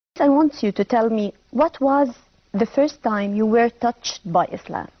I want you to tell me, what was the first time you were touched by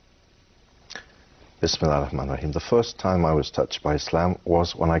Islam? Bismillah ar-Rahman ar-Rahim. The first time I was touched by Islam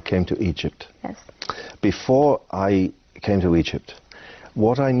was when I came to Egypt. Yes. Before I came to Egypt,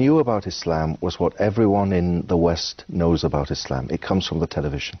 what I knew about Islam was what everyone in the West knows about Islam. It comes from the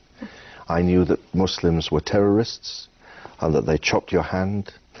television. I knew that Muslims were terrorists, and that they chopped your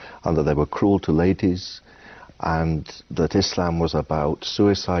hand, and that they were cruel to ladies, and that Islam was about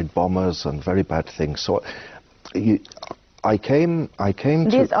suicide bombers and very bad things. So I came to...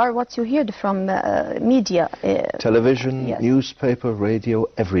 These are what you heard from media. Television, yes. newspaper, radio,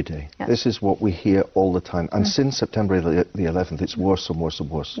 every day. Yes. This is what we hear all the time. And since September the 11th, it's worse and worse and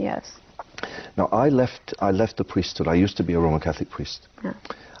worse. Yes. Now, I left the priesthood. I used to be a Roman Catholic priest. Yeah.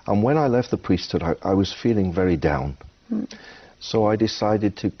 And when I left the priesthood, I was feeling very down. So I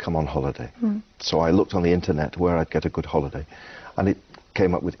decided to come on holiday. So I looked on the internet where I'd get a good holiday. And it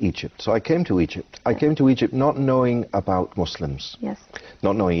came up with Egypt. So I came to Egypt. I came to Egypt not knowing about Muslims. Yes.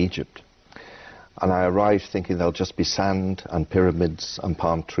 Not knowing Egypt. And I arrived thinking there'll just be sand and pyramids and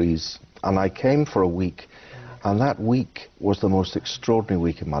palm trees. And I came for a week. And that week was the most extraordinary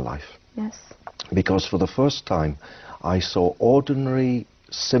week in my life. Yes. Because for the first time, I saw ordinary,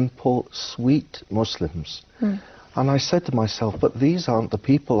 simple, sweet Muslims. And I said to myself, but these aren't the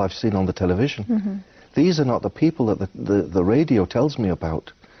people I've seen on the television. These are not the people that the radio tells me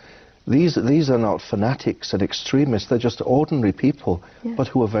about. These are not fanatics and extremists. They're just ordinary people, but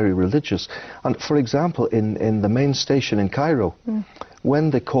who are very religious. And for example, in the main station in Cairo,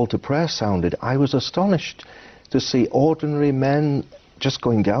 when the call to prayer sounded, I was astonished to see ordinary men just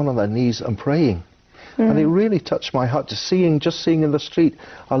going down on their knees and praying. And it really touched my heart to just seeing in the street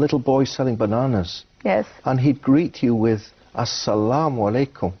a little boy selling bananas. Yes. And he'd greet you with Assalamu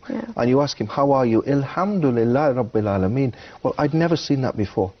alaikum. And you ask him, how are you? Alhamdulillah Rabbil Alameen. Well, I'd never seen that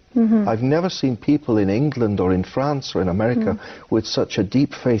before. I've never seen people in England or in France or in America with such a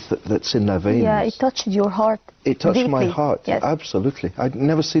deep faith that's in their veins. Yeah, it touched your heart. It touched deeply. my heart, yes. Absolutely. I'd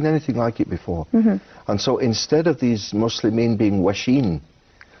never seen anything like it before. And so instead of these Muslimin being washin,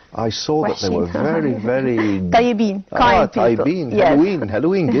 I saw that they were very, very... Tayyibin, kind people. Tayyibin, yes.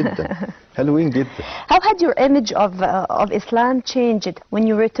 Halloween jidda. Halloween jidda. How had your image of Islam changed when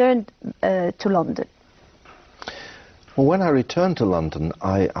you returned to London? Well, when I returned to London,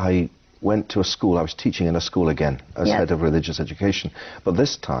 I went to a school. I was teaching in a school again as head of religious education. But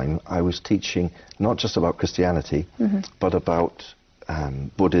this time I was teaching not just about Christianity, but about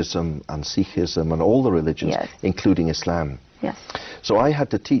Buddhism and Sikhism and all the religions, including Islam. Yes. So I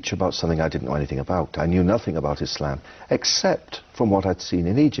had to teach about something I didn't know anything about. I knew nothing about Islam, except from what I'd seen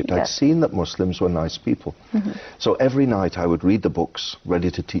in Egypt. I'd seen that Muslims were nice people. So every night I would read the books,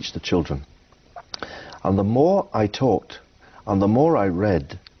 ready to teach the children. And the more I talked, and the more I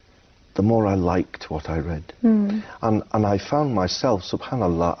read, the more I liked what I read. And I found myself,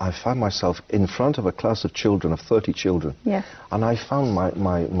 subhanAllah, I found myself in front of a class of children, of 30 children. And I found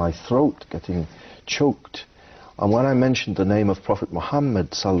my throat getting choked. And when I mentioned the name of Prophet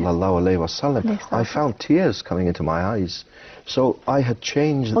Muhammad sallallahu alaihi wasallam, I found tears coming into my eyes. So I had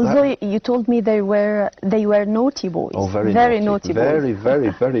changed. Although you told me they were naughty boys. Oh, very naughty boys.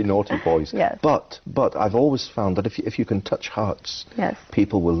 Very naughty boys. Yes. But I've always found that if you can touch hearts,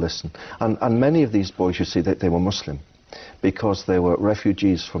 people will listen. And many of these boys, you see, they were Muslim, because they were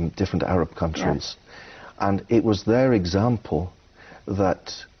refugees from different Arab countries, and it was their example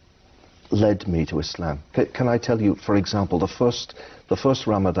that led me to Islam. Can I tell you, for example, the first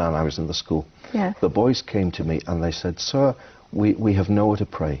Ramadan I was in the school, the boys came to me and they said, "Sir, we have nowhere to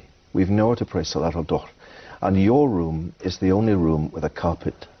pray. We've nowhere to pray Salat al-Dhuhr, and your room is the only room with a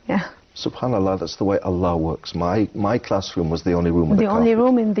carpet." Subhanallah, that's the way Allah works. My classroom was the only room with a carpet. The only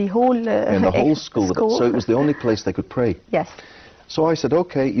room in the whole in the whole school. So it was the only place they could pray. Yes. So I said,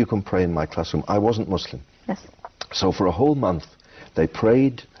 "Okay, you can pray in my classroom." I wasn't Muslim. Yes. So for a whole month, they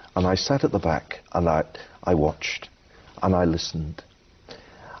prayed. And I sat at the back, and I watched, and I listened.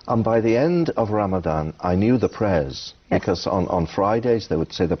 And by the end of Ramadan, I knew the prayers, because on Fridays they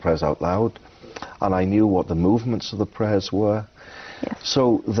would say the prayers out loud, and I knew what the movements of the prayers were.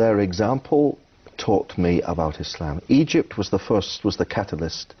 So their example taught me about Islam. Egypt was the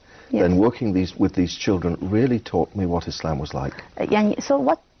catalyst. Then working with these children really taught me what Islam was like. So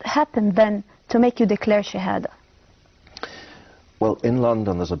what happened then to make you declare Shahada? Well, in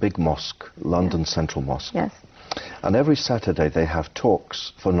London there's a big mosque, London Central Mosque. Yes. And every Saturday they have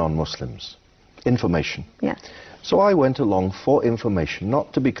talks for non-Muslims, information. So I went along for information,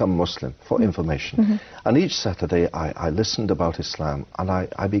 not to become Muslim, for information. And each Saturday I listened about Islam, and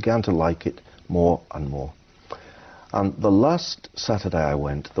I began to like it more and more. And the last Saturday I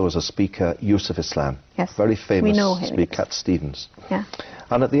went, there was a speaker, Yusuf Islam, Yes. very famous We know him, speaker, yes. Cat Stevens. Yeah.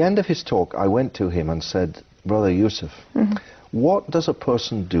 And at the end of his talk, I went to him and said, Brother Yusuf, what does a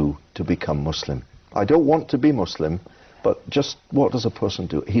person do to become Muslim? I don't want to be Muslim, but just what does a person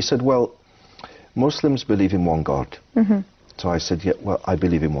do? He said, well, Muslims believe in one God. So I said, yeah, well, I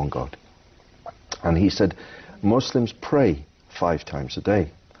believe in one God. And he said, Muslims pray 5 times a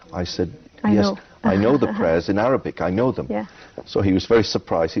day. I said, yes, I know the prayers in Arabic, I know them. Yeah. So he was very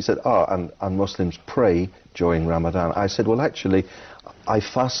surprised. He said, and Muslims pray during Ramadan. I said, well, actually, I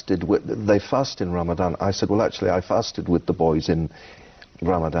fasted they fast in Ramadan. I said, well, actually, I fasted with the boys in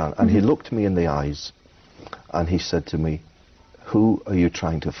Ramadan. And he looked me in the eyes and he said to me, who are you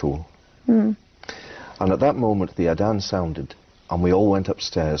trying to fool? And at that moment, the adhan sounded, and we all went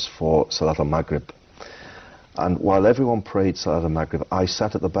upstairs for Salat al-Maghrib. And while everyone prayed Salat al-Maghrib, I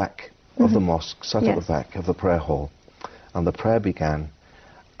sat at the back of the mosque, sat at the back of the prayer hall, and the prayer began,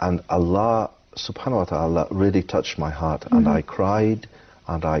 and Allah, subhanahu wa ta'ala, really touched my heart, and I cried,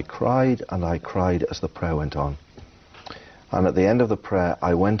 and I cried, and I cried as the prayer went on. And at the end of the prayer,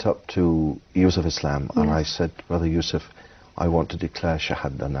 I went up to Yusuf Islam, and I said, Brother Yusuf, I want to declare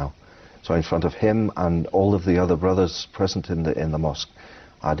Shahada now. So in front of him and all of the other brothers present in the mosque,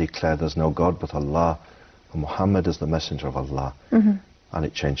 I declare there's no God but Allah, and Muhammad is the messenger of Allah. And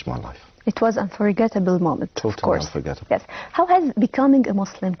it changed my life. It was an unforgettable moment, Totally of course. unforgettable. Yes. How has becoming a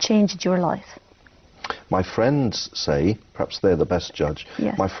Muslim changed your life? My friends say, perhaps they're the best judge,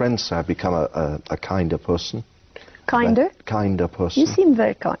 Yes. my friends say I've become a kinder person. Kinder? Kinder person. You seem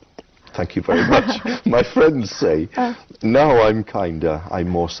very kind. Thank you very much. My friends say, now I'm kinder, I'm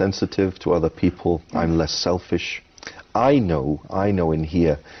more sensitive to other people, I'm less selfish. I know in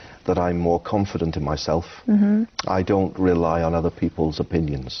here that I'm more confident in myself. I don't rely on other people's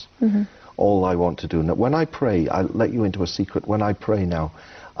opinions. All I want to do, now, when I pray, I'll let you into a secret, when I pray now,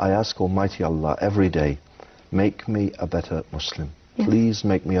 I ask Almighty Allah every day, make me a better Muslim. Please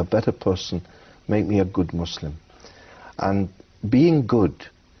make me a better person, make me a good Muslim. And being good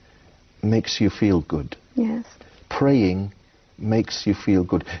makes you feel good. Yes. Praying makes you feel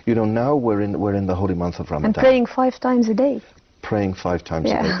good. You know, now we're in the holy month of Ramadan. And praying 5 times a day. Praying 5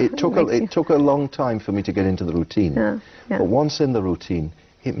 times a day. It took a long time for me to get into the routine. But once in the routine,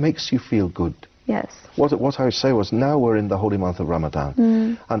 it makes you feel good. Yes. What I would say was, now we're in the holy month of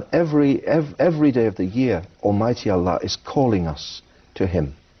Ramadan, and every day of the year, Almighty Allah is calling us to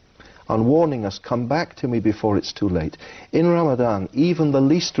Him and warning us, come back to me before it's too late. In Ramadan, even the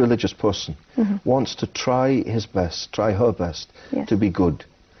least religious person wants to try his best, try her best to be good.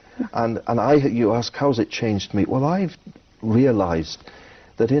 And you ask, how's it changed me? Well, I've realized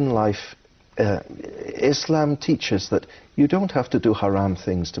that in life, Islam teaches that you don't have to do haram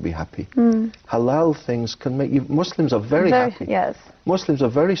things to be happy. Halal things can make you... Muslims are very happy. Yes. Muslims are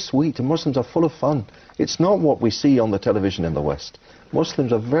very sweet, and Muslims are full of fun. It's not what we see on the television in the West.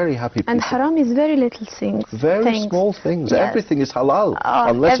 Muslims are very happy people. And haram is very little things. Very small things. Everything is halal,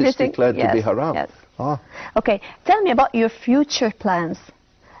 unless it's declared to be haram. Yes. Okay, tell me about your future plans.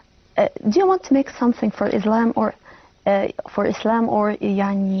 Do you want to make something for Islam, or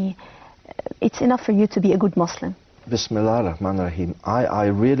يعني, it's enough for you to be a good Muslim? Bismillah ar-Rahman ar-Rahim. I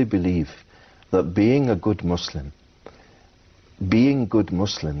really believe that being a good Muslim, being good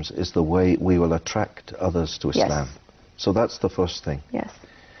Muslims is the way we will attract others to Islam. So that's the first thing. Yes.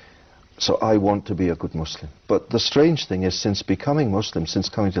 So I want to be a good Muslim. But the strange thing is, since becoming Muslim, since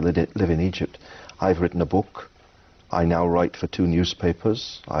coming to live in Egypt, I've written a book. I now write for 2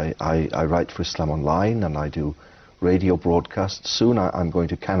 newspapers. I write for Islam Online, and I do radio broadcasts. Soon I'm going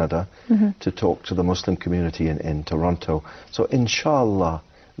to Canada to talk to the Muslim community in Toronto. So inshallah,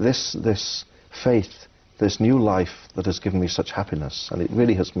 this faith, this new life that has given me such happiness, and it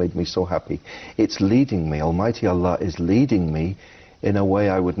really has made me so happy, it's leading me, Almighty Allah is leading me in a way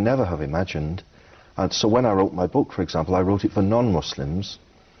I would never have imagined. And so when I wrote my book, for example, I wrote it for non-Muslims,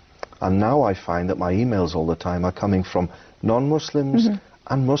 and now I find that my emails all the time are coming from non-Muslims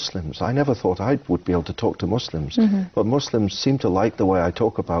and Muslims. I never thought I would be able to talk to Muslims, but Muslims seem to like the way I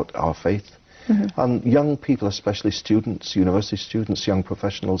talk about our faith. And young people, especially students, university students, young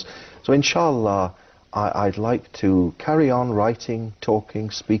professionals. So inshallah, I'd like to carry on writing,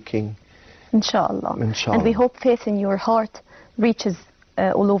 talking, speaking. Inshallah. Inshallah. And we hope faith in your heart reaches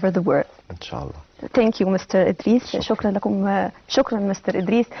all over the world. Inshallah. Thank you, Mr. إدريس. شكرا لكم. شكرا Mr.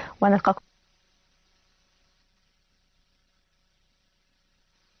 إدريس. ونلقاكم